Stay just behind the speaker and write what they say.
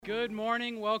Good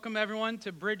morning. Welcome, everyone,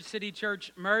 to Bridge City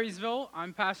Church, Murraysville.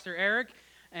 I'm Pastor Eric,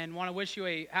 and want to wish you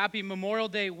a happy Memorial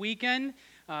Day weekend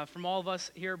from all of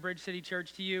us here at Bridge City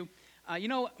Church to you.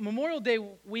 Memorial Day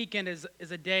weekend is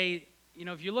a day,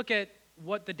 if you look at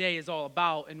what the day is all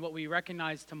about and what we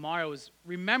recognize tomorrow is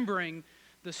remembering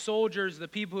the soldiers, the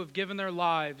people who have given their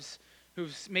lives,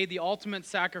 who've made the ultimate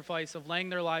sacrifice of laying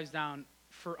their lives down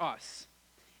for us.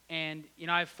 And,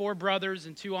 I have 4 brothers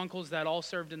and 2 uncles that all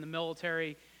served in the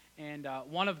military. And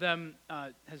one of them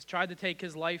has tried to take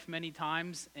his life many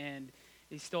times, and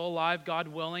he's still alive, God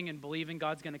willing, and believing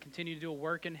God's going to continue to do a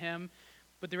work in him.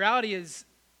 But the reality is,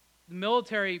 the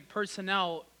military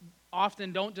personnel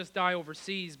often don't just die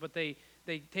overseas, but they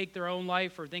take their own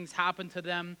life or things happen to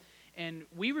them. And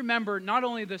we remember not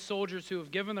only the soldiers who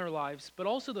have given their lives, but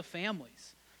also the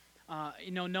families.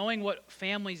 Knowing what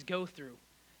families go through.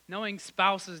 Knowing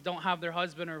spouses don't have their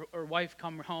husband or wife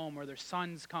come home, or their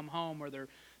sons come home, or their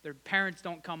parents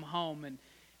don't come home. And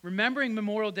remembering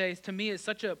Memorial Days to me is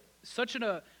such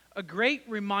a great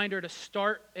reminder to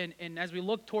start, and as we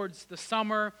look towards the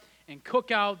summer and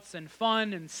cookouts and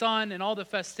fun and sun and all the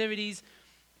festivities,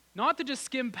 not to just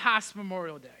skim past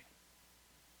Memorial Day,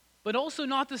 but also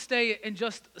not to stay in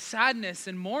just sadness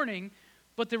and mourning,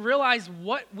 but to realize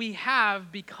what we have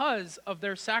because of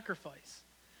their sacrifice.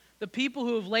 The people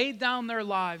who have laid down their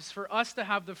lives for us to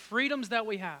have the freedoms that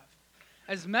we have.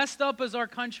 As messed up as our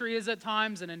country is at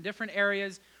times and in different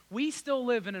areas, we still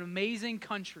live in an amazing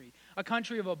country, a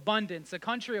country of abundance, a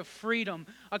country of freedom,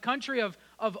 a country of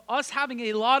us having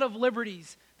a lot of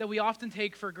liberties that we often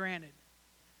take for granted.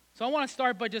 So I want to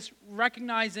start by just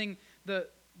recognizing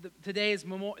today is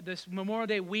this Memorial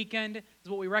Day weekend is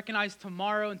what we recognize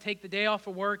tomorrow and take the day off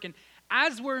of work. And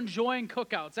as we're enjoying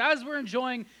cookouts, as we're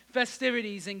enjoying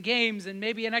festivities and games and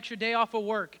maybe an extra day off of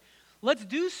work, let's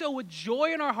do so with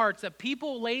joy in our hearts that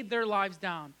people laid their lives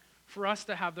down for us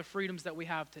to have the freedoms that we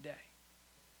have today.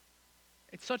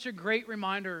 It's such a great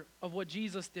reminder of what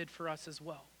Jesus did for us as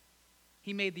well.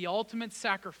 He made the ultimate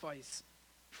sacrifice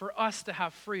for us to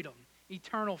have freedom,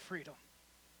 eternal freedom.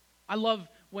 I love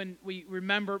when we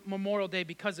remember Memorial Day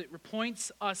because it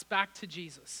points us back to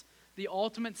Jesus, the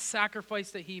ultimate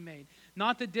sacrifice that he made.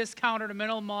 Not to discount or to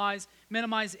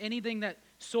minimize anything that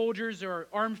soldiers or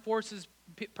armed forces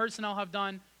personnel have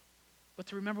done, but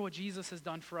to remember what Jesus has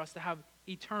done for us to have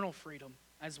eternal freedom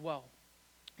as well.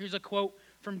 Here's a quote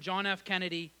from John F.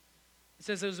 Kennedy. It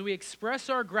says, as we express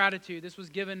our gratitude, this was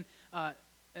given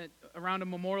around a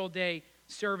Memorial Day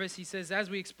service, he says, as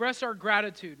we express our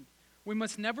gratitude, we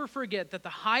must never forget that the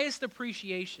highest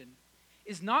appreciation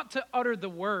is not to utter the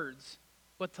words,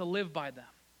 but to live by them.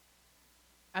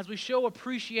 As we show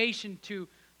appreciation to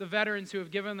the veterans who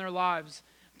have given their lives,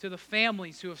 to the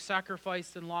families who have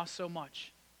sacrificed and lost so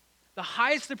much, the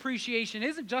highest appreciation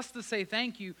isn't just to say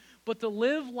thank you, but to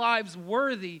live lives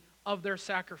worthy of their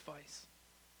sacrifice.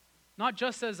 Not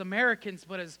just as Americans,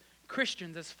 but as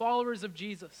Christians, as followers of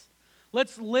Jesus.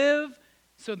 Let's live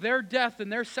so their death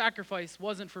and their sacrifice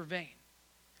wasn't for vain.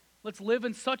 Let's live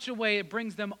in such a way it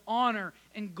brings them honor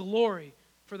and glory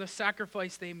for the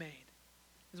sacrifice they made.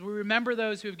 As we remember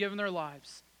those who have given their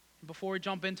lives, and before we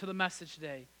jump into the message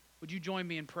today, would you join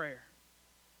me in prayer?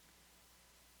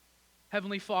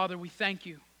 Heavenly Father, we thank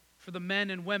you for the men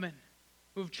and women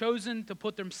who have chosen to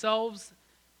put themselves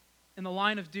in the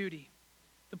line of duty,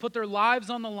 to put their lives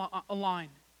on the line,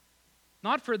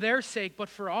 not for their sake, but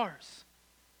for ours.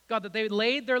 God, that they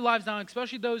laid their lives down,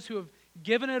 especially those who have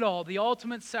given it all, the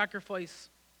ultimate sacrifice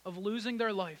of losing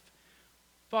their life.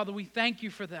 Father, we thank you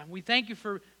for them. We thank you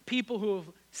for people who have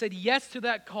said yes to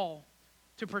that call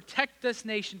to protect this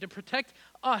nation, to protect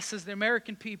us as the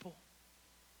American people.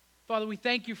 Father, we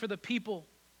thank you for the people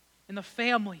and the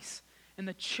families and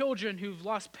the children who've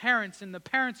lost parents and the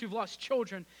parents who've lost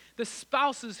children, the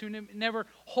spouses who never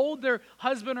hold their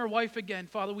husband or wife again.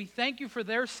 Father, we thank you for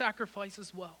their sacrifice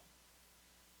as well.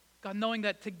 God, knowing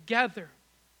that together,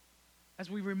 as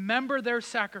we remember their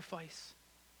sacrifice,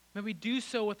 may we do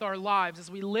so with our lives, as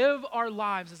we live our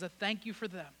lives as a thank you for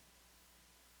them,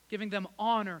 giving them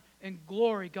honor and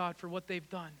glory, God, for what they've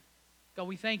done. God,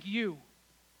 we thank you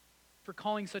for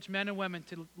calling such men and women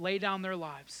to lay down their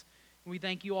lives. And we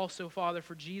thank you also, Father,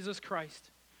 for Jesus Christ,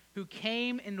 who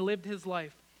came and lived his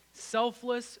life,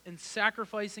 selfless and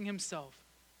sacrificing himself,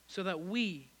 so that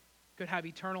we could have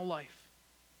eternal life.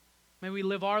 May we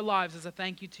live our lives as a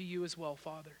thank you to you as well,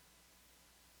 Father.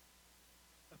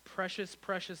 A precious,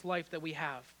 precious life that we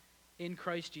have in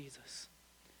Christ Jesus.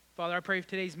 Father, I pray for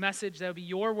today's message that will be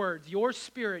your words, your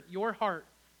spirit, your heart,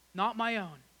 not my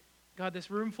own. God,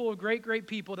 this room full of great, great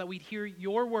people, that we'd hear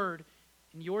your word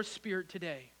and your spirit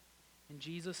today. In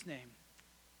Jesus' name,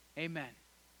 amen.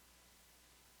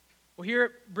 Well, here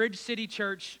at Bridge City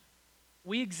Church,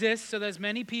 we exist so that as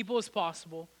many people as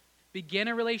possible begin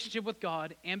a relationship with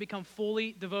God and become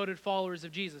fully devoted followers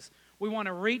of Jesus. We want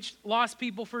to reach lost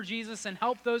people for Jesus and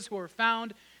help those who are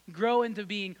found grow into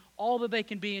being all that they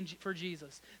can be for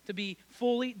Jesus, to be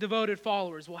fully devoted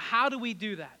followers. Well, how do we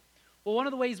do that? Well, one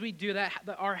of the ways we do that,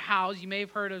 our house, you may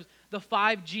have heard of the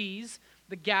 5 G's,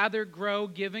 the gather, grow,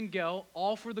 give, and go,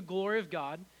 all for the glory of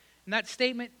God. And that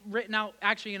statement written out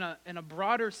actually in a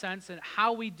broader sense and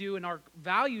how we do in our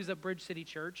values at Bridge City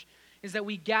Church is that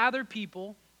we gather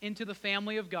people into the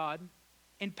family of God,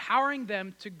 empowering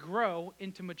them to grow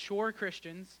into mature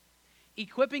Christians,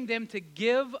 equipping them to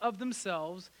give of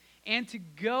themselves and to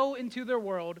go into their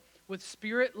world with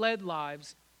Spirit-led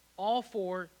lives, all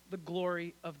for the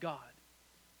glory of God.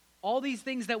 All these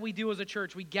things that we do as a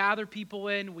church, we gather people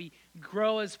in, we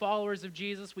grow as followers of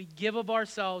Jesus, we give of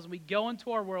ourselves, we go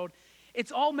into our world.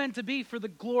 It's all meant to be for the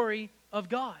glory of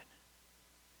God.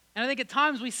 And I think at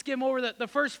times we skim over the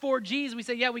first 4 G's. We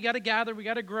say, yeah, we got to gather, we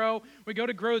got to grow, we go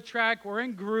to growth track, we're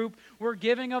in group, we're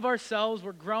giving of ourselves,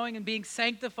 we're growing and being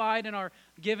sanctified in our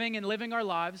giving and living our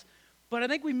lives. But I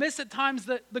think we miss at times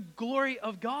the glory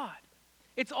of God.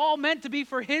 It's all meant to be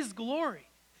for His glory.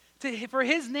 For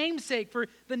His name's sake, for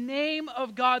the name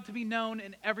of God to be known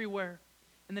and everywhere,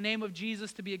 and the name of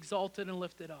Jesus to be exalted and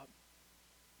lifted up.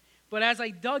 But as I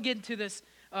dug into this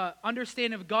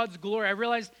understanding of God's glory, I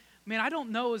realized, man, I don't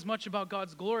know as much about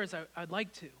God's glory as I'd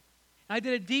like to. And I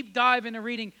did a deep dive into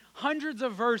reading hundreds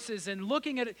of verses and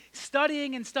looking at it,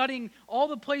 studying all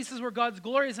the places where God's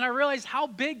glory is, and I realized how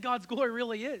big God's glory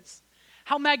really is.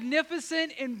 How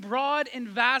magnificent and broad and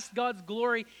vast God's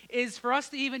glory is for us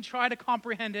to even try to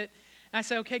comprehend it. And I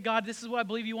say, okay, God, this is what I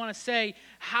believe you want to say.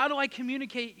 How do I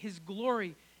communicate His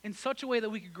glory in such a way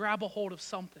that we could grab a hold of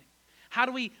something? How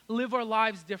do we live our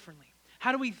lives differently?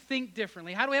 How do we think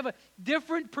differently? How do we have a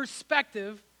different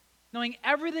perspective, knowing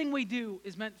everything we do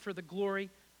is meant for the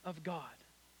glory of God?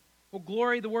 Well,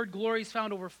 glory, the word glory is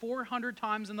found over 400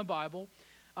 times in the Bible.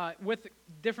 With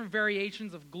different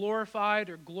variations of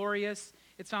glorified or glorious.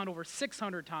 It's found over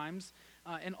 600 times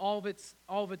in all of its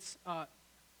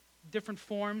different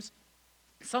forms.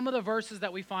 Some of the verses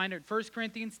that we find are 1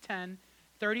 Corinthians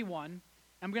 10:31.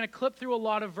 I'm going to clip through a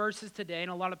lot of verses today and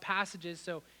a lot of passages,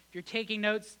 so if you're taking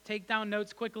notes, take down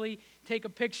notes quickly, take a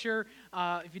picture.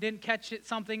 If you didn't catch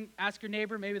something, ask your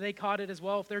neighbor. Maybe they caught it as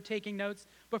well if they're taking notes.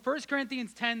 But 1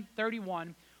 Corinthians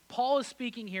 10:31, Paul is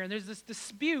speaking here, and there's this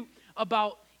dispute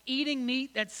about eating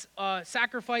meat that's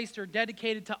sacrificed or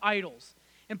dedicated to idols.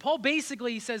 And Paul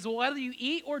basically says, well, whether you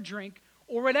eat or drink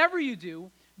or whatever you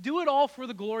do it all for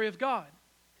the glory of God.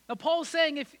 Now, Paul's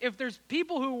saying if there's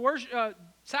people who worship,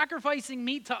 sacrificing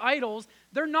meat to idols,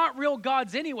 they're not real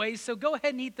gods anyways, so go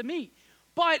ahead and eat the meat.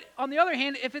 But on the other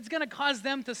hand, if it's going to cause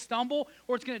them to stumble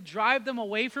or it's going to drive them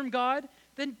away from God,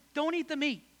 then don't eat the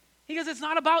meat. He goes, it's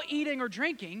not about eating or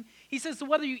drinking. He says, so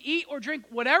whether you eat or drink,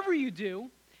 whatever you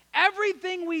do,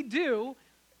 everything we do,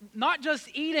 not just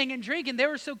eating and drinking, they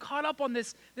were so caught up on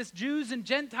this Jews and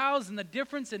Gentiles and the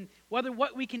difference in whether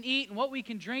what we can eat and what we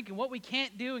can drink and what we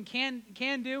can't do and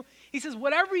can do. He says,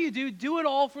 whatever you do it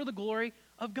all for the glory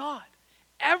of God.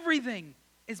 Everything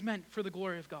is meant for the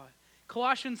glory of God.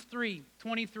 Colossians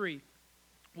 3:23,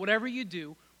 whatever you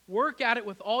do, work at it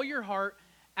with all your heart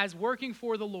as working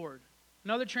for the Lord.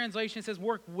 Another translation says,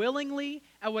 work willingly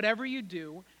at whatever you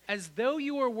do, as though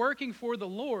you were working for the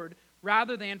Lord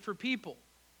rather than for people.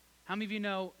 How many of you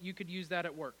know you could use that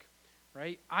at work,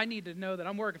 right? I need to know that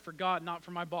I'm working for God, not for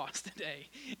my boss today.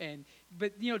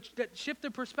 But that shift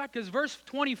of perspective. Verse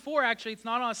 24, actually, it's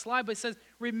not on a slide, but it says,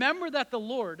 remember that the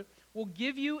Lord will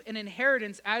give you an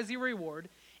inheritance as your reward,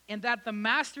 and that the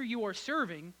master you are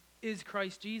serving is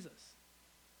Christ Jesus.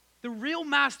 The real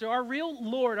master, our real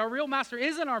Lord, our real master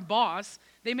isn't our boss.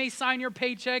 They may sign your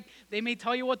paycheck. They may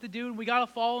tell you what to do, and we got to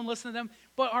follow and listen to them.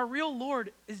 But our real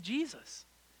Lord is Jesus.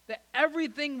 That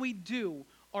everything we do,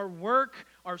 our work,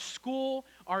 our school,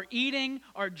 our eating,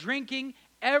 our drinking,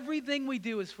 everything we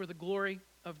do is for the glory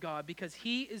of God because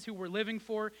He is who we're living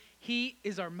for. He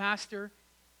is our master.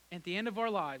 At the end of our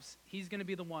lives, He's going to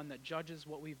be the one that judges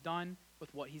what we've done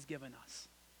with what He's given us.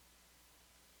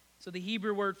 So the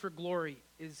Hebrew word for glory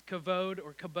is kavod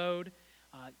or kabod.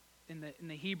 In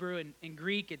the Hebrew and in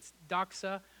Greek, it's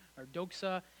doxa or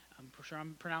doxa. I'm sure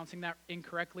I'm pronouncing that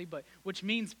incorrectly, but which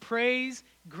means praise,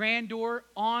 grandeur,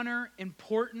 honor,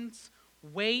 importance,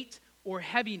 weight, or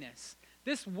heaviness.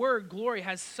 This word glory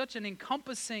has such an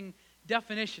encompassing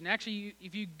definition. Actually,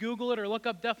 if you Google it or look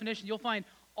up definition, you'll find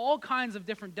all kinds of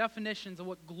different definitions of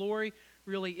what glory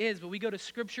really is. But we go to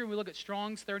Scripture, we look at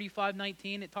Strong's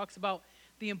 35:19. It talks about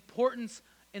the importance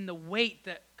and the weight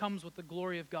that comes with the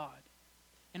glory of God.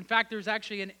 In fact, there's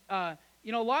actually a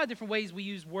lot of different ways we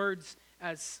use words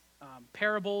as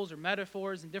parables or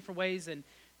metaphors in different ways. And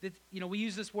we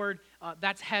use this word,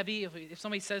 that's heavy. If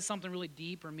somebody says something really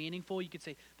deep or meaningful, you could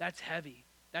say, that's heavy,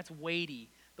 that's weighty,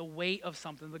 the weight of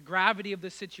something, the gravity of the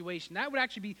situation. That would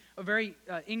actually be a very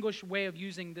English way of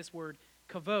using this word,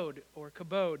 kavod or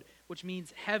kabod, which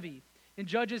means heavy. In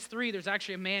Judges 3, there's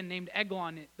actually a man named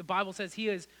Eglon. The Bible says he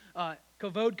is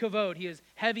kavod. He is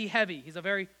heavy. He's a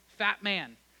very fat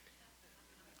man.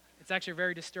 It's actually a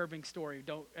very disturbing story.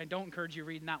 I don't encourage you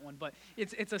reading that one. But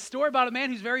it's a story about a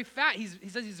man who's very fat. He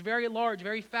says he's very large,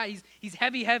 very fat. He's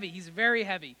heavy. He's very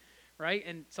heavy, right?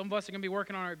 And some of us are going to be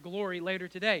working on our glory later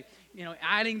today,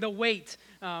 adding the weight.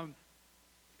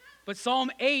 But Psalm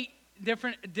 8,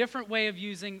 different way of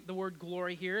using the word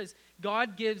glory here is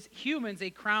God gives humans a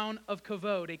crown of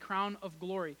kavod, a crown of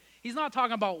glory. He's not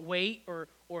talking about weight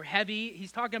or heavy.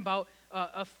 He's talking about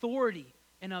authority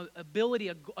and an ability,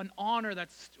 an honor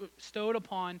that's bestowed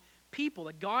upon people.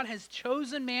 That God has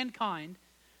chosen mankind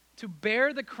to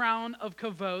bear the crown of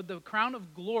kavod, the crown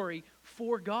of glory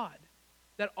for God.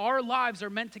 That our lives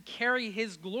are meant to carry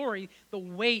His glory, the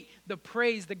weight, the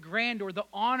praise, the grandeur, the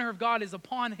honor of God is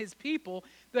upon His people.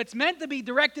 That's meant to be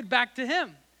directed back to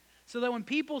Him. So that when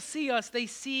people see us, they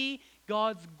see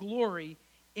God's glory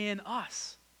in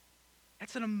us.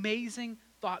 That's an amazing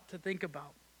thought to think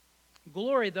about.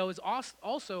 Glory, though, is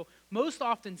also most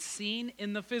often seen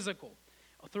in the physical.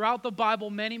 Throughout the Bible,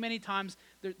 many, many times,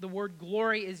 the word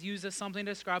glory is used as something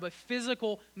to describe a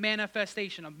physical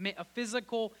manifestation, a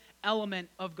physical element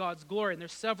of God's glory. And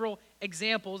there's several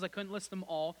examples, I couldn't list them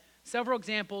all, several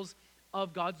examples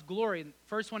of God's glory.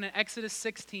 First one in Exodus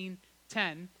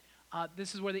 16:10.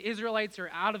 This is where the Israelites are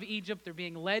out of Egypt. They're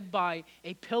being led by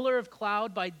a pillar of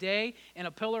cloud by day and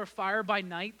a pillar of fire by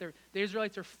night. The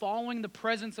Israelites are following the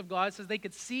presence of God. It says they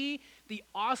could see the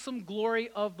awesome glory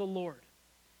of the Lord.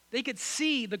 They could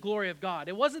see the glory of God.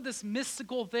 It wasn't this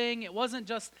mystical thing. It wasn't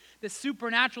just this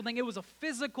supernatural thing. It was a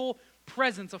physical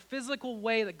presence, a physical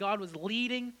way that God was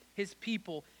leading His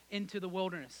people into the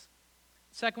wilderness.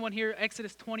 Second one here,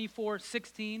 Exodus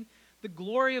 24:16. The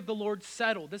glory of the Lord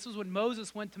settled. This was when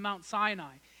Moses went to Mount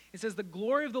Sinai. It says the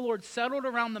glory of the Lord settled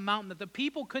around the mountain, that the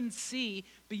people couldn't see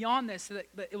beyond this,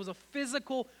 that it was a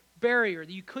physical barrier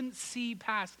that you couldn't see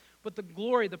past. But the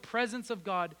glory, the presence of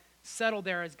God settled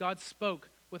there as God spoke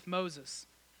with Moses.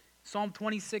 Psalm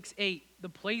 26:8, the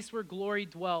place where glory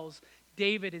dwells.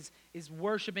 David is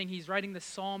worshiping. He's writing the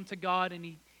psalm to God, and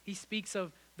he speaks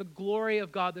of the glory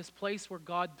of God, this place where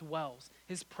God dwells.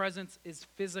 His presence is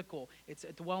physical. It's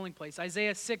a dwelling place.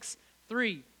 Isaiah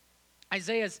 6:3.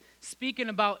 Isaiah's speaking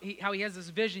about how he has this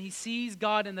vision. He sees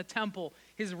God in the temple.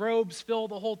 His robes fill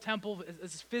the whole temple,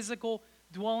 this physical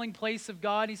dwelling place of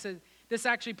God. He says this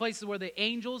actually places where the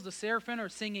angels, the seraphim, are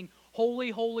singing, "Holy,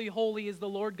 holy, holy is the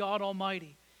Lord God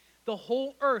Almighty." The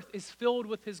whole earth is filled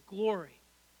with His glory.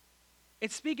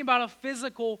 It's speaking about a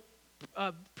physical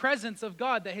presence of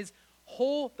God, that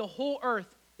the whole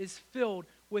earth is filled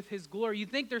with His glory. You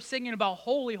think they're singing about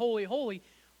holy, holy, holy.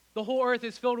 The whole earth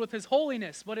is filled with His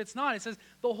holiness, but it's not. It says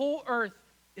the whole earth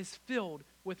is filled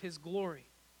with His glory.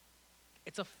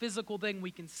 It's a physical thing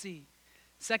we can see.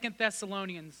 2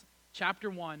 Thessalonians chapter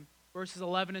 1, verses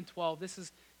 11 and 12. This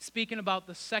is speaking about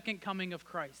the second coming of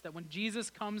Christ, that when Jesus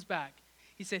comes back,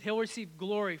 He said He'll receive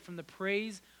glory from the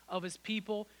praise of His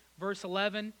people. Verse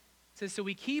 11 says, so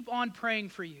we keep on praying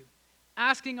for you,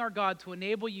 asking our God to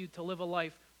enable you to live a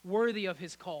life worthy of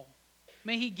His call.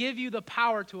 May He give you the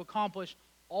power to accomplish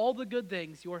all the good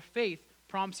things your faith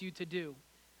prompts you to do.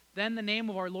 Then the name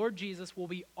of our Lord Jesus will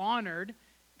be honored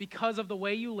because of the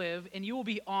way you live, and you will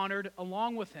be honored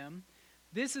along with Him.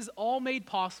 This is all made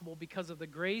possible because of the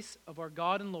grace of our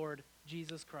God and Lord,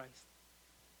 Jesus Christ.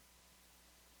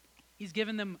 He's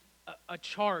given them a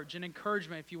charge, an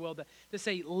encouragement, if you will, to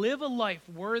say, live a life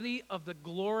worthy of the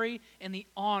glory and the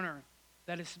honor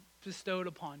that is bestowed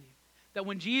upon you. That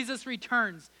when Jesus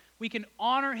returns, we can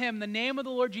honor Him. The name of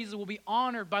the Lord Jesus will be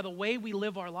honored by the way we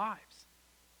live our lives.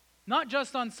 Not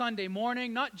just on Sunday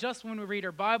morning, not just when we read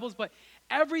our Bibles, but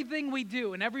everything we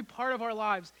do and every part of our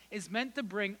lives is meant to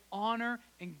bring honor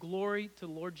and glory to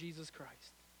the Lord Jesus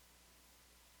Christ.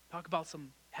 Talk about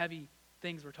some heavy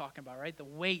things we're talking about, right? The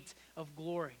weight of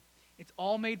glory. It's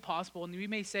all made possible, and we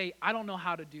may say, I don't know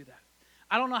how to do that.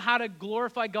 I don't know how to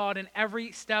glorify God in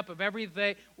every step of every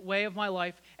way of my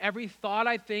life, every thought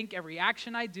I think, every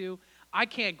action I do. I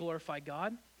can't glorify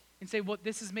God. And say, well,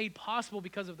 this is made possible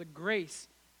because of the grace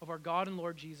of our God and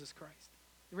Lord Jesus Christ.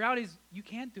 The reality is, you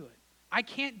can't do it. I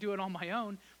can't do it on my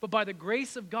own, but by the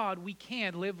grace of God, we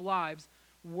can live lives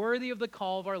worthy of the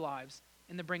call of our lives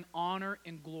and to bring honor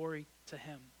and glory to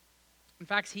Him. In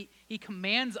fact, he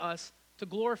commands us to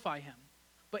glorify him.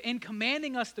 But in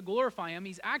commanding us to glorify him,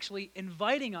 he's actually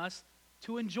inviting us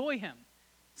to enjoy him.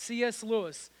 C.S.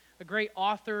 Lewis, a great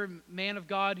author, man of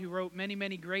God who wrote many,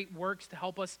 many great works to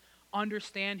help us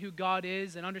understand who God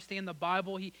is and understand the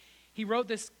Bible. He wrote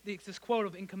this quote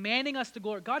of, in commanding us to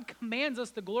glorify, God commands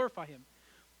us to glorify him.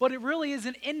 But it really is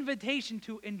an invitation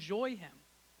to enjoy him.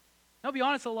 Now, I'll be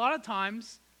honest, a lot of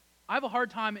times, I have a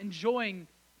hard time enjoying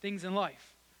things in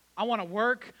life. I want to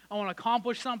work, I want to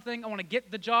accomplish something, I want to get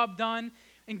the job done.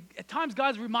 And at times,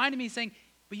 God's reminding me, saying,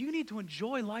 but you need to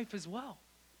enjoy life as well.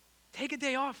 Take a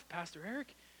day off, Pastor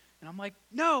Eric. And I'm like,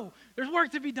 no, there's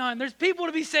work to be done. There's people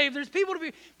to be saved. There's people to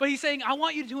be, but he's saying, I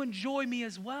want you to enjoy me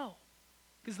as well.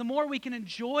 Because the more we can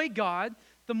enjoy God,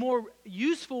 the more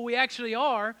useful we actually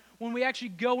are when we actually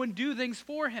go and do things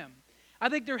for him. I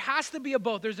think there has to be a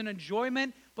both. There's an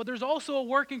enjoyment, but there's also a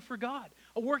working for God,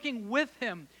 a working with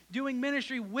him, doing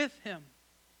ministry with him.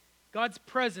 God's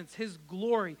presence, his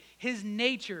glory, his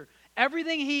nature,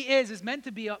 everything he is meant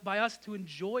to be by us to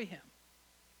enjoy him.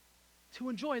 To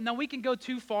enjoy. Now we can go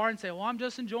too far and say, well, I'm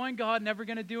just enjoying God, never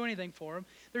going to do anything for him.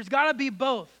 There's got to be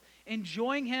both,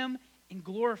 enjoying him and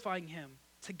glorifying him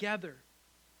together.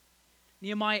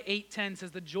 Nehemiah 8:10 says,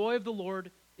 the joy of the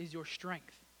Lord is your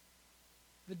strength.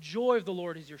 The joy of the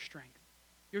Lord is your strength.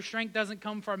 Your strength doesn't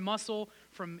come from muscle,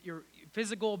 from your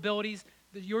physical abilities.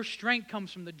 Your strength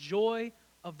comes from the joy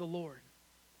of the Lord.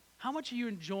 How much are you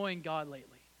enjoying God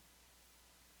lately?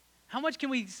 How much can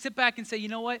we sit back and say, you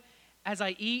know what? As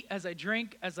I eat, as I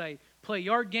drink, as I play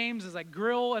yard games, as I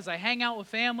grill, as I hang out with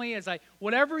family,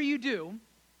 whatever you do,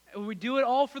 we do it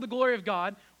all for the glory of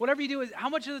God. Whatever you do, how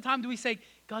much of the time do we say,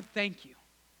 God, thank you?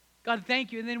 God,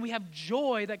 thank you. And then we have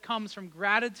joy that comes from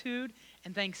gratitude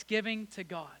and thanksgiving to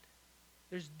God.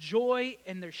 There's joy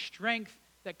and there's strength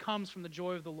that comes from the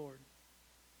joy of the Lord.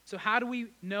 So how do we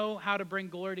know how to bring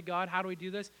glory to God? How do we do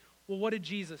this? Well, what did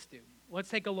Jesus do? Let's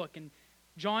take a look. In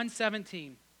John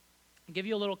 17, I'll give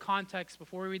you a little context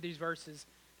before we read these verses.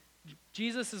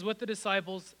 Jesus is with the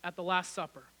disciples at the Last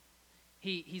Supper.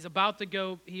 He's about to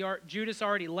go. Judas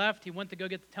already left. He went to go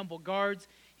get the temple guards.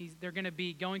 They're going to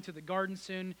be going to the garden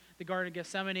soon, the Garden of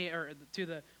Gethsemane, or to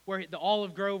the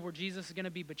olive grove where Jesus is going to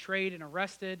be betrayed and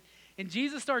arrested. And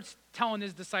Jesus starts telling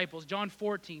his disciples, John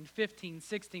 14, 15,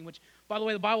 16, which, by the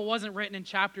way, the Bible wasn't written in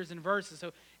chapters and verses.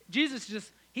 So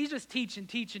Jesus he's just teaching.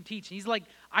 He's like,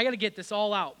 I got to get this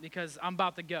all out because I'm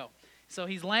about to go. So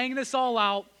he's laying this all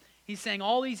out. He's saying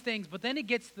all these things, but then it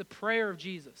gets to the prayer of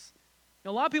Jesus. Now,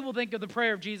 a lot of people think of the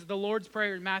prayer of Jesus, the Lord's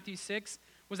Prayer in Matthew 6,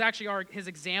 was actually his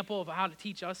example of how to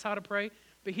teach us how to pray.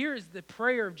 But here is the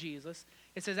prayer of Jesus.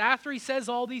 It says, after he says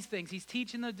all these things, he's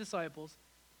teaching the disciples,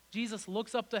 Jesus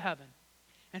looks up to heaven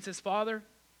and says, Father,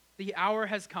 the hour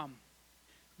has come.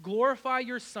 Glorify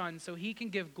your Son so he can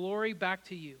give glory back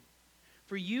to you.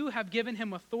 For you have given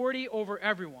him authority over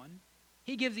everyone.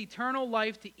 He gives eternal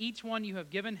life to each one you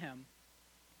have given him.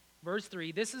 Verse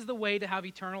 3, this is the way to have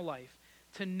eternal life,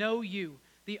 to know you,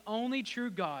 the only true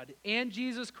God, and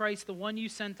Jesus Christ, the one you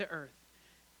sent to earth.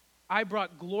 I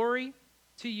brought glory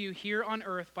to you here on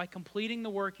earth by completing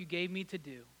the work you gave me to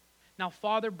do. Now,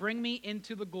 Father, bring me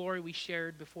into the glory we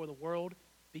shared before the world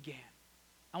began.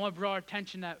 I want to draw our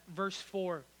attention to verse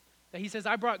 4, that he says,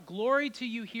 I brought glory to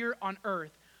you here on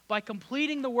earth by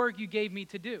completing the work you gave me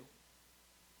to do.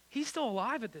 He's still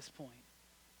alive at this point.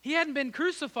 He hadn't been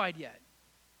crucified yet.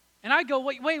 And I go,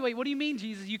 wait, what do you mean,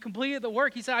 Jesus? You completed the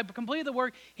work. He said, I completed the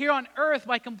work here on earth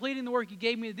by completing the work you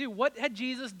gave me to do. What had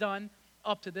Jesus done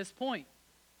up to this point?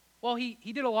 Well, he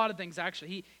did a lot of things,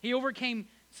 actually. He overcame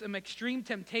some extreme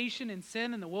temptation and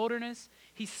sin in the wilderness.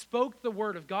 He spoke the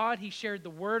word of God. He shared the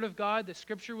word of God, the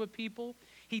scripture with people.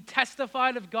 He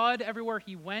testified of God everywhere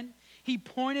he went. He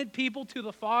pointed people to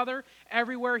the Father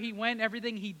everywhere he went,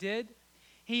 everything he did.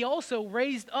 He also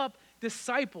raised up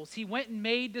disciples. He went and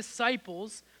made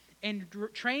disciples and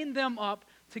trained them up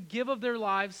to give of their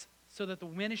lives so that the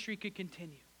ministry could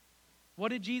continue. What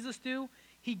did Jesus do?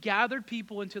 He gathered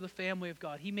people into the family of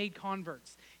God. He made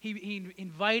converts. He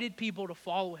invited people to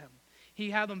follow him. He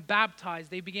had them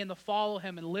baptized. They began to follow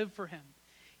him and live for him.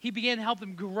 He began to help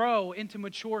them grow into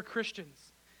mature Christians.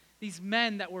 These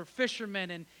men that were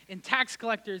fishermen and tax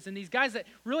collectors and these guys that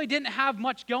really didn't have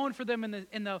much going for them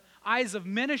in the eyes of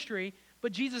ministry,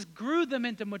 but Jesus grew them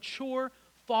into mature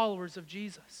followers of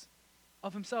Jesus,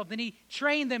 of himself. Then he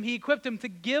trained them, he equipped them to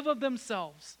give of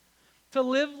themselves, to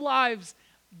live lives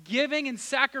giving and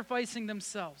sacrificing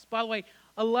themselves. By the way,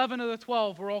 11 of the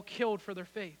 12 were all killed for their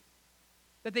faith.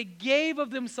 That they gave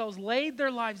of themselves, laid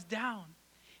their lives down.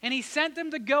 And he sent them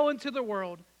to go into the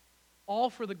world, all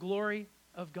for the glory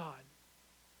of God.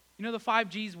 You know, the 5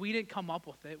 Gs, we didn't come up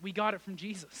with it. We got it from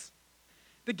Jesus.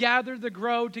 To gather, to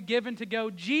grow, to give, and to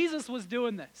go. Jesus was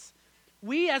doing this.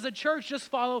 We as a church just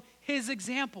follow his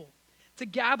example. To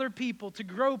gather people, to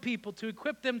grow people, to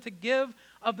equip them to give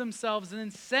of themselves, and then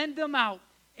send them out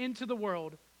into the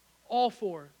world, all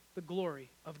for the glory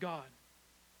of God.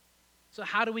 So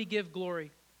how do we give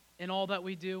glory in all that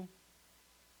we do?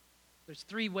 There's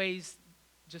 3 ways,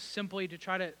 just simply to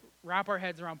try to wrap our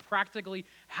heads around practically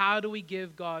how do we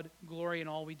give God glory in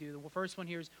all we do. The first one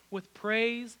here is with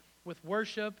praise, with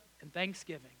worship, and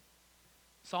thanksgiving.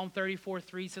 Psalm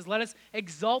 34:3 says, let us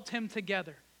exalt him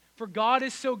together. For God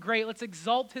is so great, let's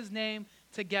exalt his name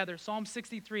together. Psalm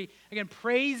 63, again,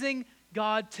 praising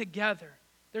God together.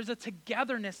 There's a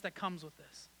togetherness that comes with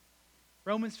this.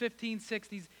 Romans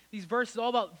 15:6, these verses all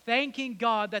about thanking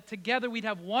God that together we'd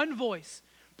have one voice,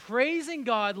 praising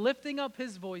God, lifting up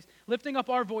his voice, lifting up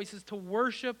our voices to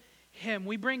worship him.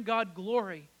 We bring God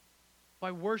glory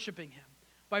by worshiping him,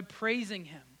 by praising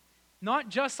him. Not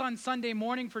just on Sunday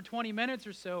morning for 20 minutes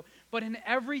or so, but in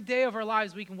every day of our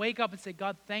lives, we can wake up and say,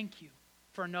 God, thank you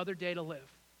for another day to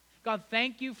live. God,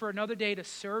 thank you for another day to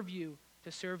serve you,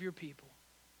 to serve your people.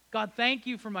 God, thank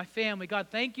you for my family. God,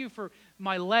 thank you for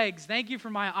my legs. Thank you for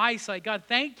my eyesight. God,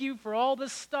 thank you for all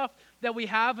this stuff that we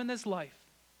have in this life.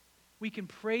 We can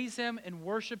praise him and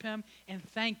worship him and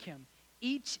thank him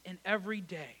each and every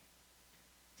day.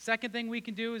 Second thing we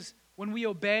can do is when we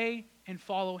obey and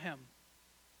follow him.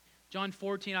 John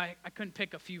 14, I couldn't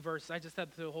pick a few verses. I just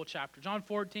had the whole chapter. John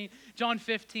 14, John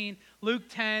 15, Luke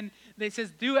 10. They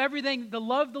says, do everything to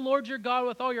love the Lord your God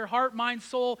with all your heart, mind,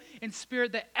 soul, and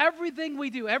spirit. That everything we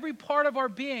do, every part of our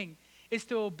being is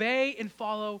to obey and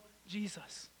follow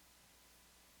Jesus.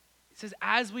 It says,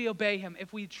 as we obey him,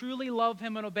 if we truly love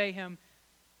him and obey him,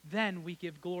 then we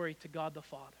give glory to God the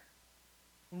Father.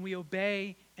 When we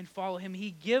obey and follow him,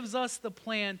 he gives us the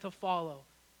plan to follow.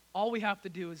 All we have to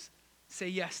do is say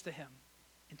yes to him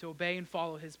and to obey and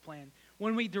follow his plan.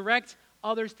 When we direct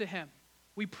others to him,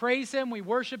 we praise him, we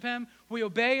worship him, we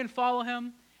obey and follow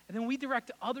him, and then we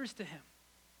direct others to him.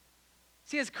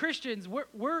 See, as Christians,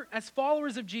 we're as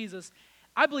followers of Jesus,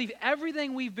 I believe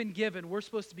everything we've been given, we're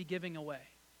supposed to be giving away.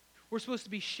 We're supposed to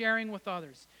be sharing with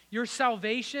others. Your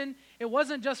salvation, it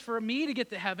wasn't just for me to get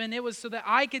to heaven, it was so that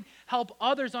I could help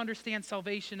others understand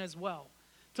salvation as well.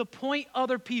 To point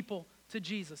other people to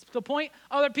Jesus, to point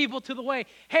other people to the way.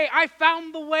 Hey, I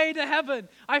found the way to heaven.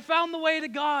 I found the way to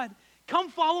God. Come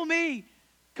follow me.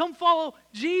 Come follow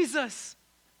Jesus.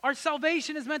 Our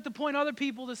salvation is meant to point other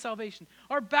people to salvation.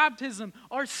 Our baptism,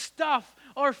 our stuff,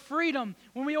 our freedom,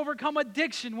 when we overcome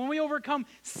addiction, when we overcome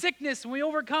sickness, when we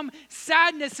overcome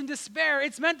sadness and despair,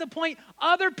 it's meant to point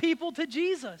other people to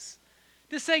Jesus.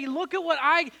 To say, look at what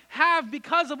I have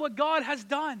because of what God has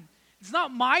done. It's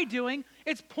not my doing.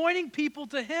 It's pointing people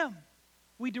to him.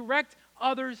 We direct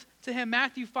others to him.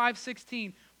 Matthew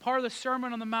 5:16, part of the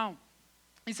Sermon on the Mount.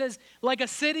 He says, like a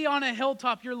city on a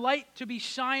hilltop, your light to be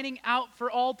shining out for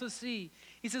all to see.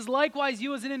 He says, likewise,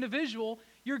 you as an individual,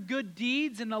 your good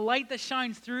deeds and the light that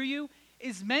shines through you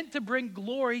is meant to bring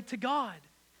glory to God.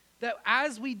 That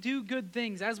as we do good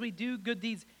things, as we do good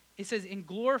deeds, it says, and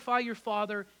glorify your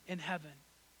Father in heaven.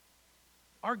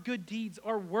 Our good deeds,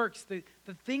 our works, the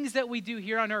things that we do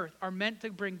here on earth are meant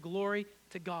to bring glory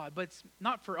to God. But it's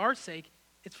not for our sake,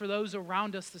 it's for those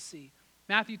around us to see.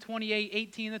 Matthew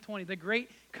 28:18-20, the Great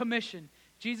Commission.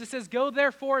 Jesus says, go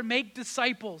therefore and make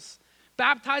disciples.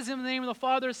 Baptize them in the name of the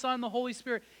Father, the Son, and the Holy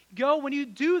Spirit. Go, when you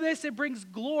do this, it brings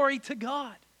glory to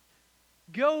God.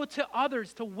 Go to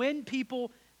others to win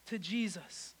people to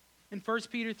Jesus. In 1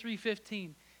 Peter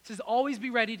 3:15, it says, always be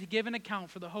ready to give an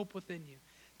account for the hope within you,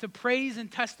 to praise and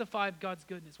testify of God's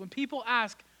goodness. When people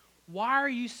ask, why are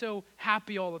you so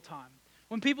happy all the time?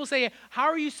 When people say, how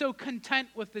are you so content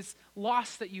with this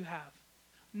loss that you have?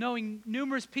 Knowing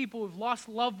numerous people who've lost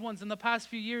loved ones in the past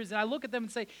few years, and I look at them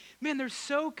and say, man, they're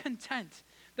so content.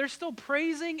 They're still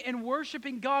praising and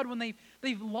worshiping God when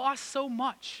they've lost so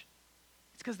much.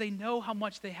 It's because they know how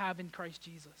much they have in Christ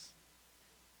Jesus.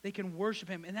 They can worship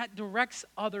him, and that directs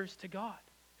others to God.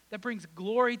 That brings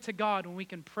glory to God when we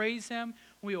can praise him,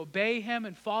 when we obey him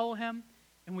and follow him,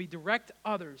 and we direct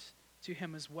others to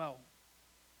him as well.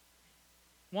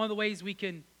 One of the ways we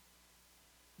can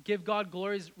give God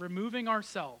glory is removing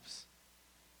ourselves.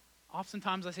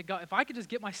 Oftentimes I say, God, if I could just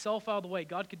get myself out of the way,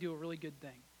 God could do a really good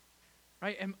thing.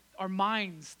 Right? And our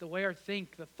minds, the way our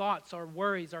think, the thoughts, our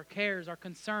worries, our cares, our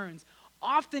concerns,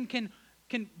 often can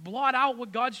blot out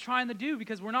what God's trying to do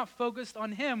because we're not focused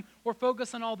on him. We're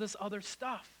focused on all this other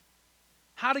stuff.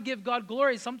 How to give God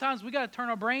glory. Sometimes we got to turn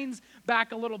our brains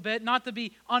back a little bit, not to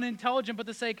be unintelligent, but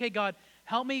to say, okay, God,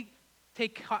 help me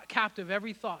take captive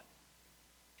every thought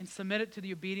and submit it to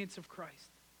the obedience of Christ,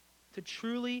 to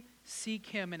truly seek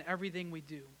him in everything we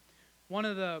do. One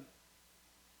of the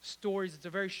stories, it's a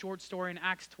very short story in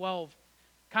Acts 12,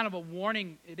 kind of a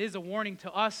warning. It is a warning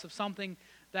to us of something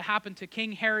that happened to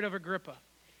King Herod of Agrippa.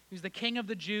 He was the king of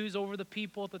the Jews over the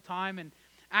people at the time. And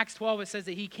Acts 12, it says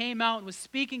that he came out and was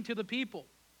speaking to the people.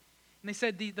 And they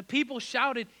said, the people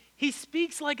shouted, "He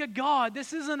speaks like a god.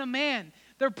 This isn't a man."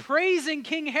 They're praising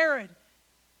King Herod.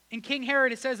 And King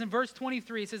Herod, it says in verse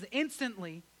 23, it says,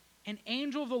 "Instantly an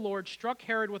angel of the Lord struck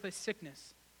Herod with a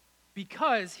sickness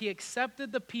because he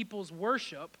accepted the people's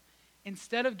worship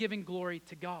instead of giving glory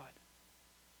to God."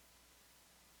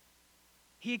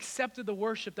 He accepted the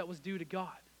worship that was due to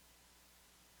God.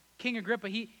 King Agrippa,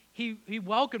 he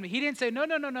welcomed me. He didn't say,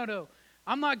 no.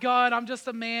 I'm not God. I'm just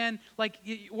a man. Like,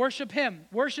 worship him.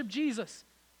 Worship Jesus.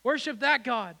 Worship that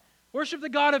God. Worship the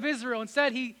God of Israel.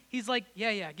 Instead, he's like,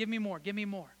 yeah, give me more. Give me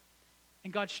more.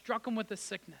 And God struck him with a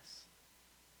sickness.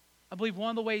 I believe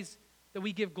one of the ways that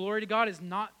we give glory to God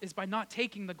is by not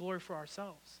taking the glory for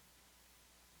ourselves.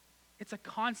 It's a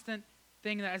constant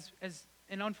thing that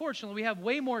and unfortunately, we have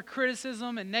way more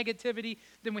criticism and negativity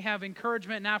than we have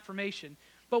encouragement and affirmation.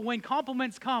 But when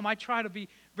compliments come, I try to be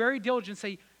very diligent and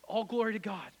say, all glory to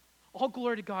God. All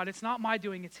glory to God. It's not my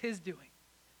doing, it's his doing.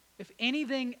 If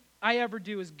anything I ever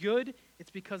do is good,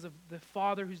 it's because of the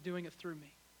Father who's doing it through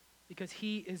me. Because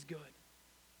he is good.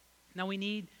 Now we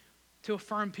need to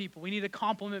affirm people. We need to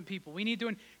compliment people. We need to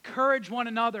encourage one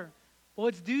another. But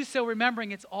let's do so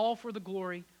remembering it's all for the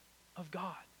glory of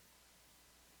God.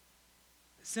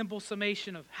 The simple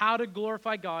summation of how to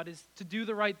glorify God is to do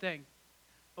the right thing.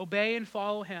 Obey and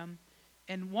follow him.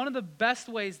 And one of the best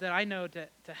ways that I know to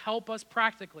help us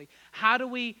practically, how do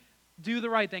we do the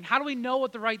right thing? How do we know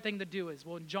what the right thing to do is?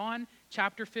 Well, in John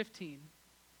chapter 15,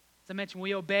 as I mentioned,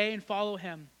 we obey and follow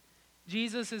him.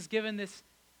 Jesus is given this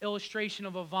illustration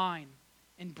of a vine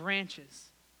and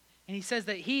branches. And he says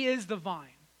that he is the vine.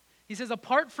 He says,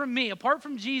 apart from me, apart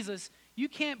from Jesus, you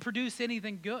can't produce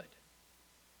anything good.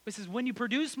 He says, when you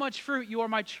produce much fruit, you are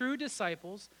my true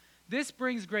disciples. This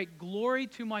brings great glory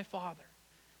to my Father.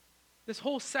 This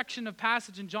whole section of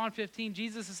passage in John 15,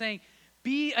 Jesus is saying,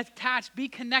 be attached, be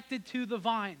connected to the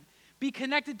vine. Be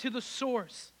connected to the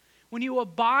source. When you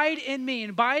abide in me and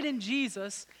abide in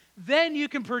Jesus, then you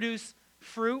can produce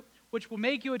fruit, which will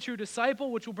make you a true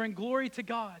disciple, which will bring glory to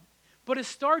God. But it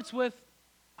starts with,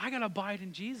 I got to abide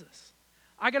in Jesus.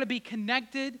 I got to be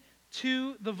connected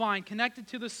to the vine, connected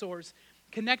to the source,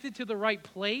 connected to the right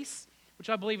place, which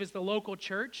I believe is the local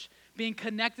church. Being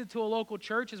connected to a local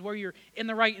church is where you're in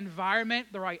the right environment,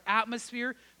 the right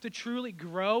atmosphere to truly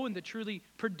grow and to truly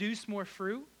produce more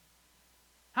fruit.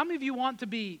 How many of you want to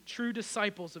be true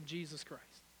disciples of Jesus Christ?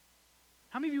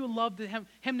 How many of you would love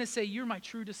him to say, you're my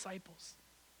true disciples?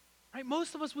 Right?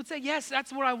 Most of us would say, yes,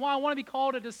 that's what I want. I want to be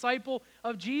called a disciple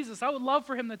of Jesus. I would love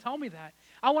for him to tell me that.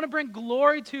 I want to bring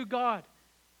glory to God.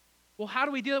 Well, how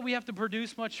do we do that? We have to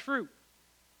produce much fruit.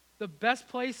 The best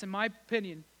place, in my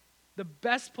opinion, the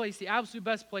best place, the absolute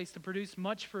best place to produce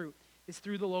much fruit is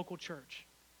through the local church.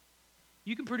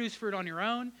 You can produce fruit on your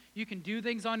own. You can do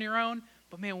things on your own.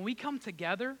 But man, when we come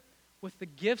together with the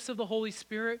gifts of the Holy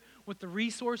Spirit, with the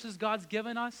resources God's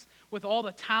given us, with all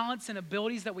the talents and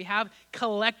abilities that we have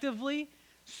collectively,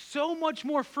 so much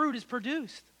more fruit is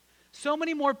produced. So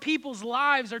many more people's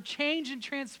lives are changed and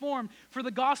transformed for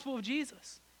the gospel of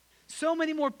Jesus. So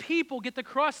many more people get to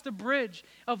cross the bridge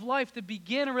of life to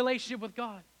begin a relationship with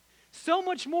God. So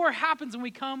much more happens when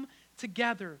we come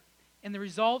together. And the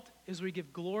result is we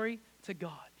give glory to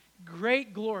God.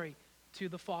 Great glory to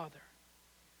the Father.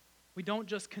 We don't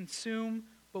just consume,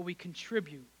 but we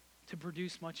contribute to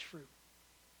produce much fruit.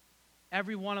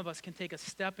 Every one of us can take a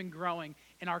step in growing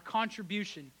in our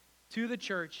contribution to the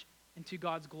church and to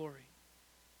God's glory.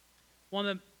 One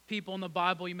of the people in the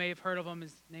Bible, you may have heard of him,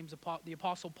 his name's the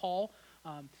Apostle Paul.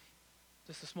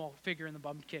 Just a small figure in the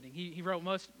Bible. I'm kidding. He wrote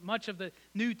much of the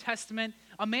New Testament.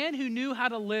 A man who knew how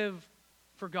to live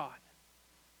for God.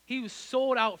 He was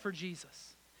sold out for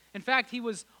Jesus. In fact, he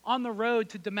was on the road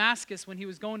to Damascus when he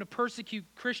was going to persecute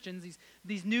Christians,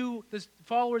 these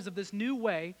followers of this new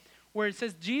way, where it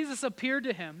says Jesus appeared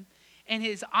to him, and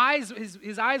his eyes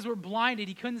were blinded.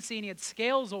 He couldn't see, and he had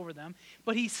scales over them.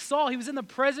 But he was in the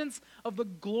presence of the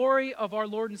glory of our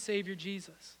Lord and Savior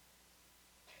Jesus.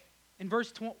 In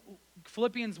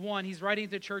Philippians 1, he's writing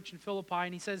to the church in Philippi,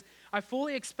 and he says, I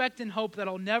fully expect and hope that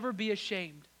I'll never be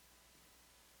ashamed.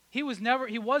 He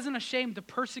wasn't ashamed to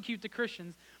persecute the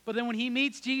Christians, but then when he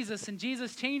meets Jesus and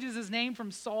Jesus changes his name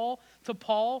from Saul to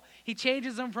Paul, he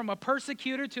changes him from a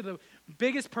persecutor to the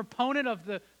biggest proponent of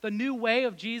the new way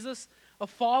of Jesus, of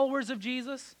followers of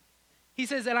Jesus. He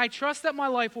says, and I trust that my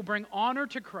life will bring honor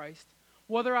to Christ,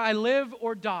 whether I live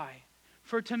or die.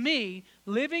 For to me,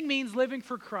 living means living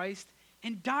for Christ,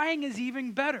 and dying is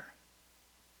even better.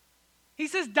 He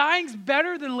says dying's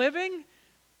better than living.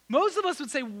 Most of us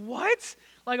would say, what?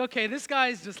 Like, okay, this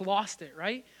guy's just lost it,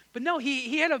 right? But no,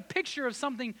 he had a picture of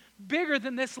something bigger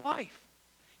than this life.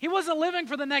 He wasn't living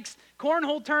for the next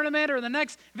cornhole tournament or the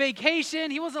next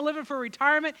vacation. He wasn't living for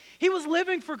retirement. He was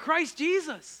living for Christ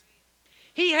Jesus.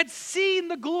 He had seen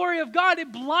the glory of God.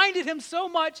 It blinded him so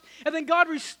much, and then God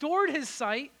restored his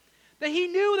sight that he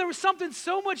knew there was something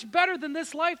so much better than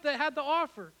this life that had to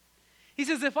offer. He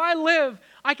says, if I live,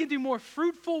 I can do more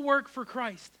fruitful work for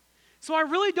Christ. So I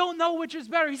really don't know which is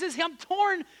better. He says, I'm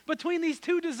torn between these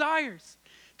two desires.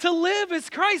 To live is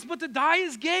Christ, but to die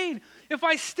is gain. If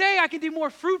I stay, I can do more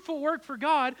fruitful work for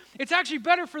God. It's actually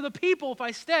better for the people if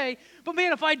I stay. But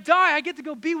man, if I die, I get to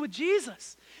go be with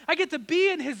Jesus. I get to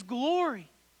be in his glory.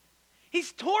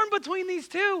 He's torn between these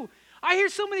two. I hear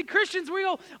so many Christians where you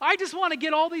go, I just want to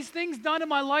get all these things done in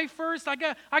my life first. I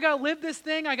got to live this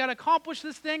thing. I got to accomplish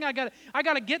this thing. I got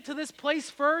to get to this place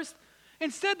first.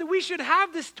 Instead, that we should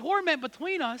have this torment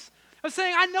between us of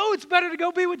saying, I know it's better to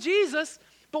go be with Jesus,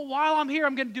 but while I'm here,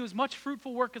 I'm going to do as much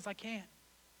fruitful work as I can.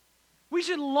 We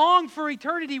should long for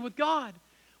eternity with God.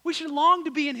 We should long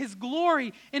to be in his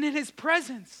glory and in his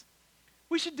presence.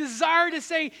 We should desire to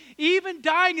say, even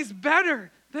dying is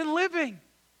better than living.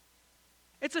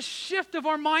 It's a shift of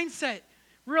our mindset,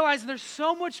 realizing there's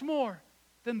so much more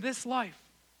than this life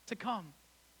to come.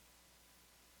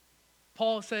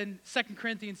 Paul said in 2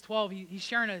 Corinthians 12, he's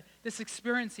sharing this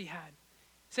experience he had.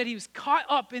 He said he was caught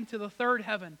up into the third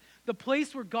heaven, the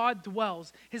place where God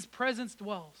dwells, his presence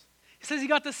dwells. He says he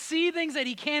got to see things that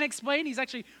he can't explain. He's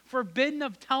actually forbidden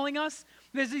of telling us.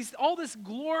 There's all this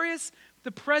glorious,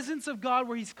 the presence of God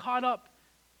where he's caught up.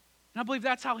 And I believe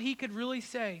that's how he could really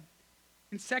say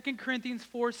in 2 Corinthians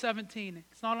 4:17.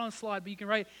 It's not on the slide, but you can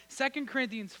write 2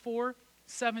 Corinthians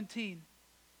 4:17.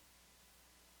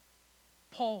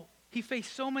 Paul, he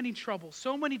faced so many troubles,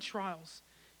 so many trials,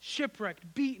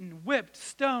 shipwrecked, beaten, whipped,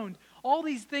 stoned, all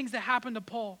these things that happened to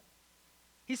Paul.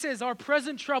 He says, our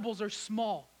present troubles are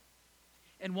small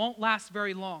and won't last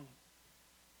very long,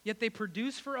 yet they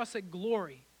produce for us a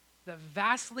glory that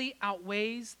vastly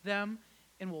outweighs them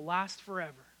and will last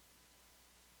forever.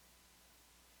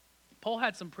 Paul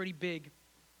had some pretty big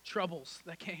troubles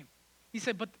that came. He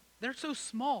said, but they're so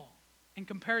small in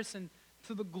comparison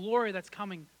to the glory that's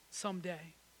coming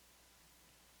someday.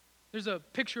 There's a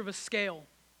picture of a scale,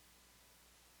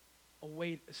 a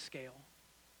weight scale.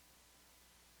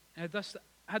 And it thus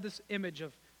had this image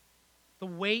of the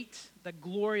weight, the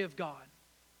glory of God.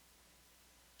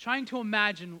 Trying to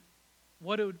imagine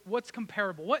what's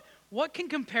comparable. What can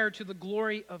compare to the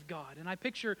glory of God? And I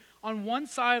picture on one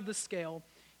side of the scale,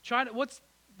 what's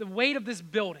the weight of this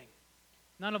building?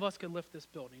 None of us could lift this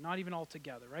building, not even all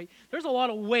together, right? There's a lot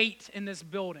of weight in this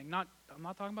building. I'm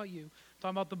not talking about you. I'm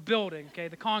talking about the building, okay,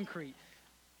 the concrete.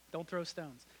 Don't throw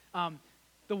stones.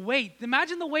 The weight,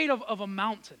 imagine the weight of a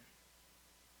mountain.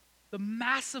 The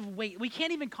massive weight. We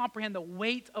can't even comprehend the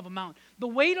weight of a mountain. The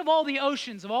weight of all the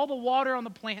oceans, of all the water on the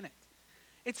planet.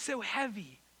 It's so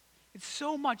heavy. It's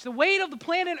so much. The weight of the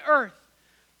planet Earth.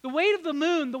 The weight of the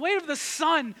moon, the weight of the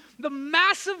sun, the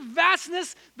massive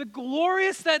vastness, the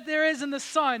glorious that there is in the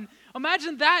sun.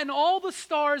 Imagine that and all the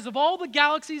stars of all the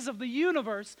galaxies of the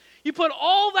universe. You put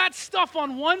all that stuff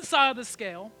on one side of the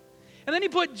scale, and then you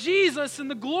put Jesus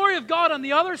and the glory of God on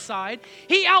the other side.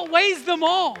 He outweighs them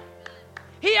all.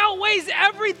 He outweighs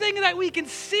everything that we can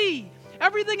see,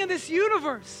 everything in this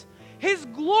universe. His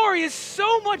glory is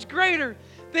so much greater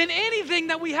than anything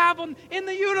that we have in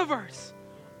the universe.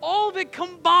 All of it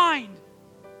combined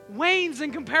wanes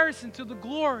in comparison to the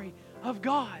glory of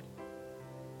God.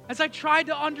 As I tried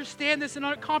to understand this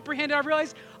and comprehend it, I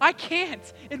realized I can't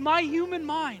in my human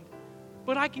mind,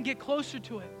 but I can get closer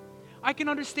to it. I can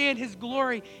understand his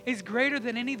glory is greater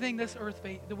than anything this earth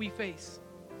that we face.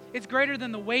 It's greater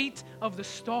than the weight of the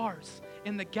stars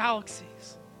in the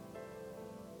galaxies.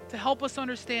 To help us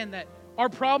understand that our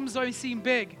problems may seem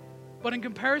big, but in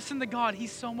comparison to God,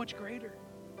 he's so much greater.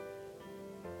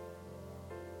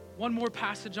 One more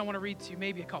passage I want to read to you,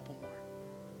 maybe a couple more.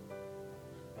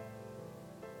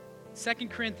 2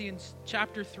 Corinthians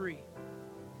chapter 3.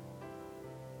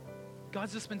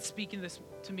 God's just been speaking this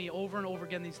to me over and over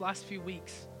again these last few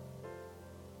weeks.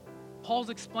 Paul's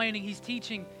explaining, he's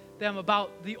teaching them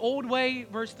about the old way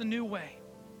versus the new way.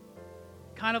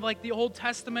 Kind of like the Old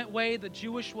Testament way, the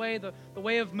Jewish way, the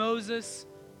way of Moses.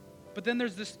 But then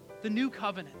there's the new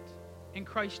covenant in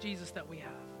Christ Jesus that we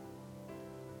have.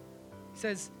 He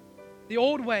says, the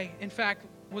old way, in fact,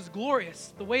 was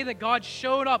glorious. The way that God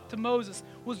showed up to Moses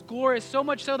was glorious, so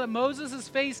much so that Moses'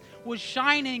 face was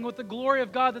shining with the glory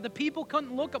of God that the people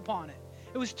couldn't look upon it.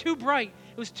 It was too bright.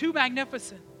 It was too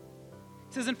magnificent.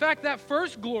 It says, in fact, that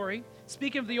first glory,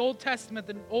 speaking of the Old Testament,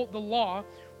 the law,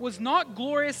 was not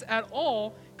glorious at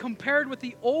all compared with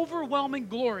the overwhelming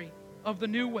glory of the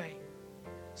new way.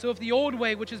 So if the old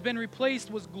way, which has been replaced,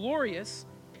 was glorious,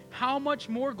 how much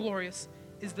more glorious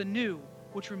is the new,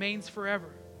 which remains forever?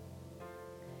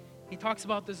 He talks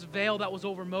about this veil that was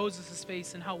over Moses'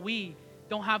 face and how we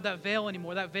don't have that veil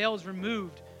anymore. That veil is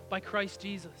removed by Christ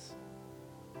Jesus.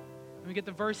 When we get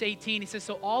to verse 18, he says,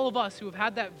 so all of us who have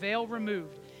had that veil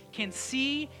removed can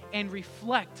see and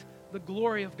reflect the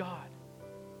glory of God.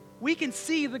 We can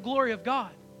see the glory of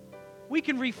God. We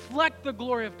can reflect the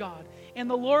glory of God. And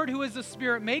the Lord, who is the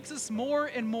Spirit, makes us more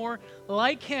and more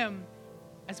like Him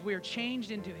as we are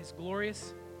changed into His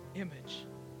glorious image.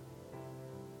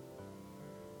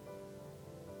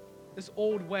 This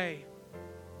old way,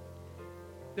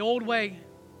 the old way,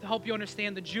 to help you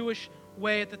understand the Jewish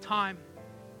way at the time,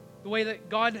 the way that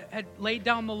God had laid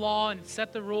down the law and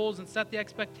set the rules and set the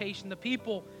expectation. The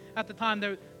people at the time,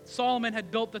 Solomon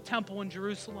had built the temple in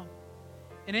Jerusalem.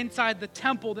 And inside the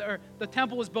temple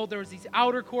was built, there was these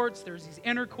outer courts, there was these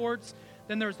inner courts,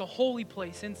 then there's the holy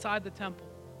place inside the temple.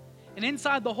 And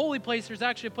inside the holy place, there's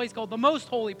actually a place called the most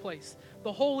holy place,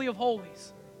 the Holy of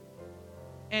Holies.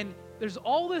 And there's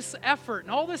all this effort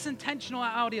and all this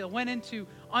intentionality that went into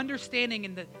understanding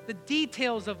and the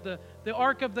details of the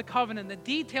Ark of the Covenant, the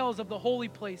details of the holy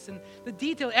place, and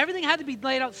everything had to be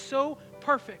laid out so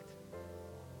perfect.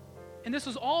 And this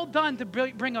was all done to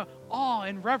bring a awe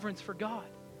and reverence for God.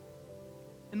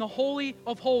 In the Holy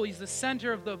of Holies, the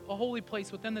center of the holy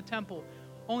place within the temple,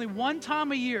 only one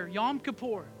time a year, Yom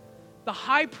Kippur, the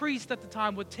high priest at the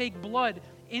time would take blood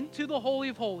into the Holy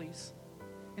of Holies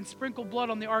and sprinkle blood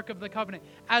on the Ark of the Covenant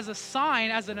as a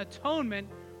sign, as an atonement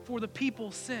for the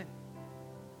people's sin.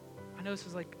 I know this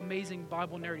is like amazing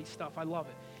Bible nerdy stuff. I love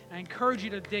it. And I encourage you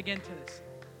to dig into this.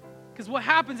 Because what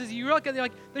happens is you look at it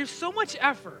like there's so much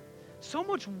effort, so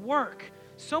much work,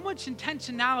 so much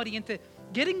intentionality into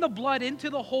getting the blood into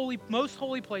the most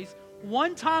holy place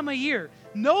one time a year.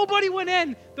 Nobody went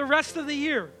in the rest of the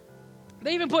year.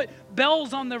 They even put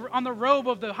bells on the robe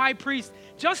of the high priest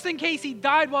just in case he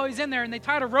died while he's in there, and they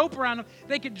tied a rope around him.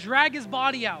 They could drag his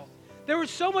body out. There was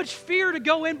so much fear to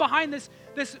go in behind this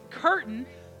curtain,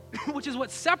 which is what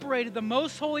separated the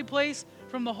most holy place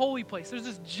from the holy place. There's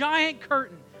this giant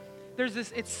curtain. There's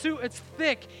this, it's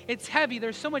thick, it's heavy.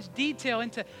 There's so much detail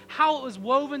into how it was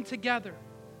woven together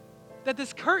that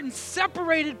this curtain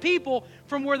separated people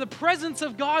from where the presence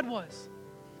of God was.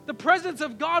 The presence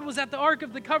of God was at the Ark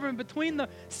of the Covenant between the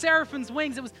seraphim's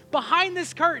wings. It was behind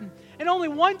this curtain. And only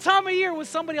one time a year was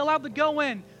somebody allowed to go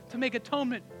in to make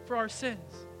atonement for our sins.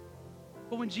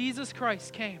 But when Jesus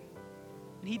Christ came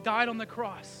and He died on the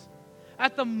cross,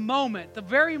 at the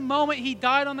very moment He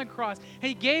died on the cross, and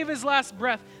He gave His last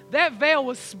breath, that veil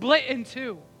was split in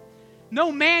two.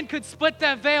 No man could split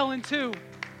that veil in two.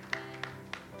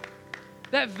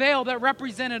 That veil that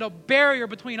represented a barrier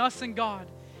between us and God.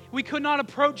 We could not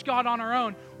approach God on our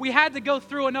own. We had to go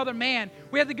through another man.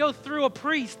 We had to go through a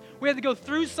priest. We had to go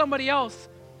through somebody else.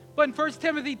 But in 1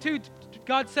 Timothy 2,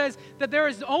 God says that there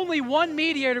is only one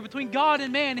mediator between God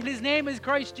and man, and His name is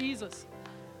Christ Jesus.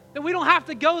 That we don't have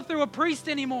to go through a priest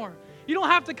anymore. You don't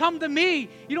have to come to me.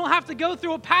 You don't have to go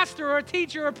through a pastor or a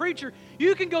teacher or a preacher.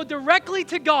 You can go directly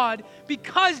to God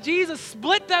because Jesus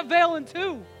split that veil in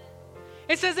two.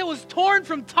 It says it was torn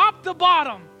from top to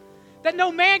bottom, that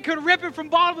no man could rip it from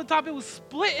bottom to top. It was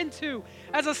split in two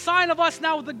as a sign of us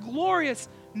now with the glorious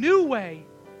new way.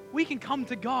 We can come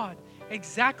to God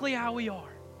exactly how we are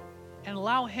and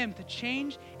allow Him to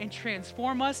change and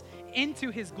transform us into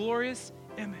His glorious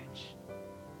image.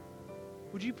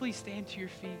 Would you please stand to your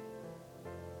feet?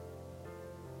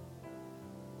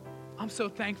 I'm so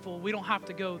thankful we don't have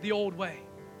to go the old way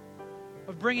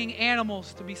of bringing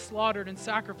animals to be slaughtered and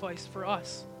sacrificed for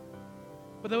us.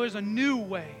 But there is a new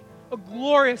way, a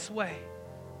glorious way,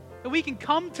 that we can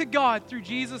come to God through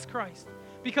Jesus Christ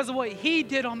because of what He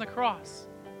did on the cross.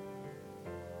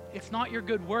 It's not your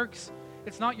good works.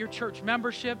 It's not your church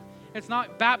membership. It's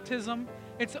not baptism.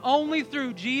 It's only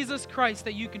through Jesus Christ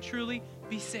that you can truly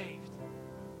be saved.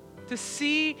 To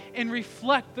see and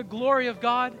reflect the glory of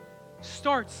God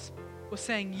starts with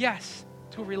saying yes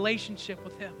to a relationship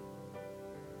with Him.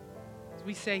 As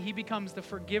we say, He becomes the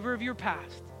forgiver of your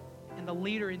past and the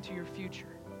leader into your future.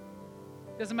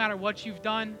 Doesn't matter what you've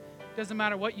done. Doesn't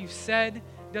matter what you've said.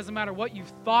 Doesn't matter what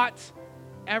you've thought.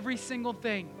 Every single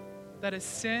thing that is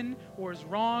sin or is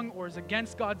wrong or is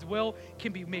against God's will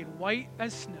can be made white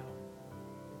as snow.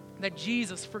 That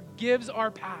Jesus forgives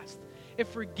our past. It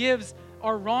forgives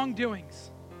our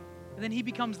wrongdoings. And then he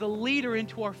becomes the leader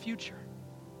into our future.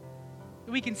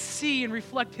 That we can see and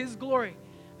reflect his glory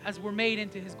as we're made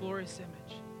into his glorious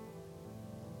image.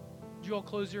 Would you all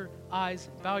close your eyes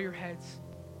and bow your heads?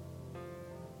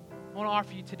 I want to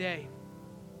offer you today,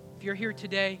 if you're here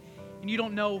today and you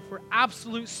don't know for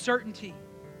absolute certainty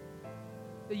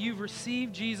that you've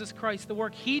received Jesus Christ, the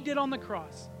work he did on the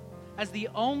cross, as the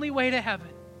only way to heaven,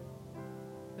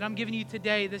 that I'm giving you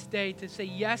today, this day, to say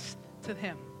yes to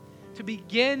him, to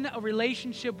begin a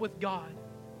relationship with God.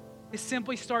 It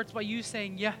simply starts by you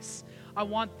saying, yes, I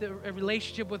want a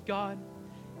relationship with God,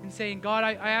 and saying, God,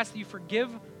 I ask that you forgive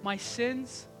my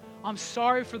sins. I'm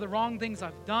sorry for the wrong things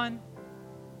I've done.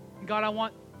 And God, I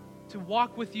want to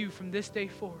walk with you from this day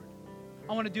forward.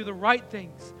 I want to do the right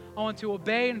things. I want to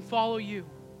obey and follow you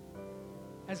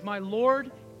as my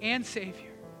Lord and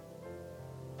Savior.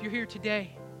 If you're here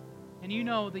today and you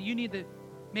know that you need to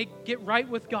get right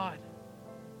with God,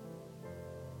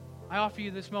 I offer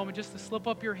you this moment just to slip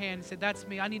up your hand and say, that's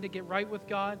me. I need to get right with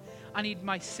God. I need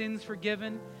my sins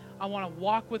forgiven. I want to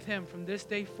walk with him from this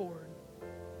day forward.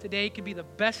 Today could be the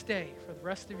best day for the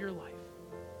rest of your life.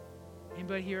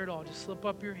 Anybody here at all, just slip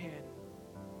up your hand.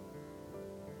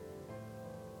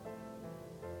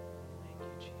 Thank you,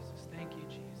 Jesus. Thank you,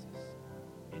 Jesus.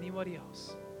 Anybody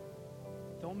else?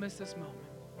 Don't miss this moment.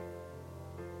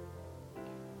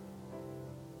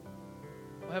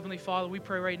 Well, Heavenly Father, we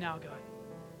pray right now, God.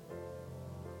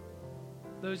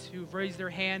 Those who've raised their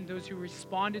hand, those who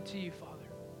responded to you, Father,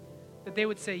 that they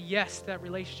would say yes to that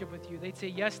relationship with you. They'd say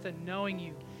yes to knowing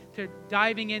you, to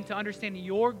diving into understanding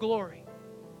your glory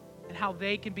and how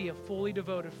they can be a fully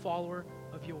devoted follower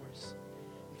of yours.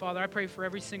 And Father, I pray for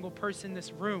every single person in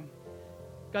this room,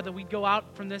 God, that we go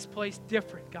out from this place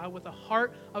different, God, with a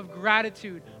heart of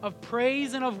gratitude, of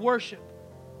praise and of worship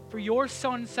for your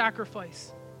Son's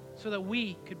sacrifice so that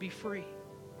we could be free.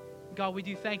 God, we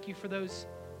do thank you for those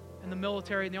in the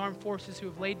military and the armed forces who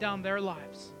have laid down their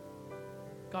lives.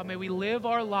 God, may we live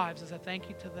our lives as a thank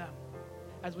you to them.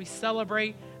 As we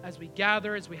celebrate, as we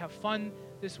gather, as we have fun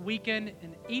this weekend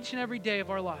and each and every day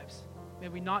of our lives, may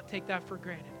we not take that for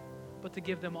granted, but to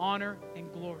give them honor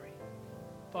and glory.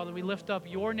 Father, we lift up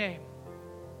your name,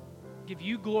 give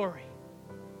you glory.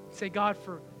 Say, God,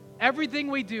 for everything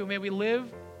we do, may we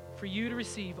live for you to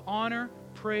receive honor,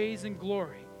 praise, and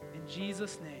glory. In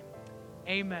Jesus' name,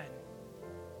 amen.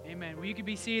 Amen. Well, you can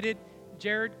be seated.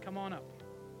 Jared, come on up.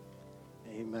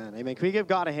 Amen. Amen. Can we give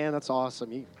God a hand? That's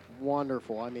awesome.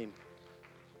 Wonderful. I mean,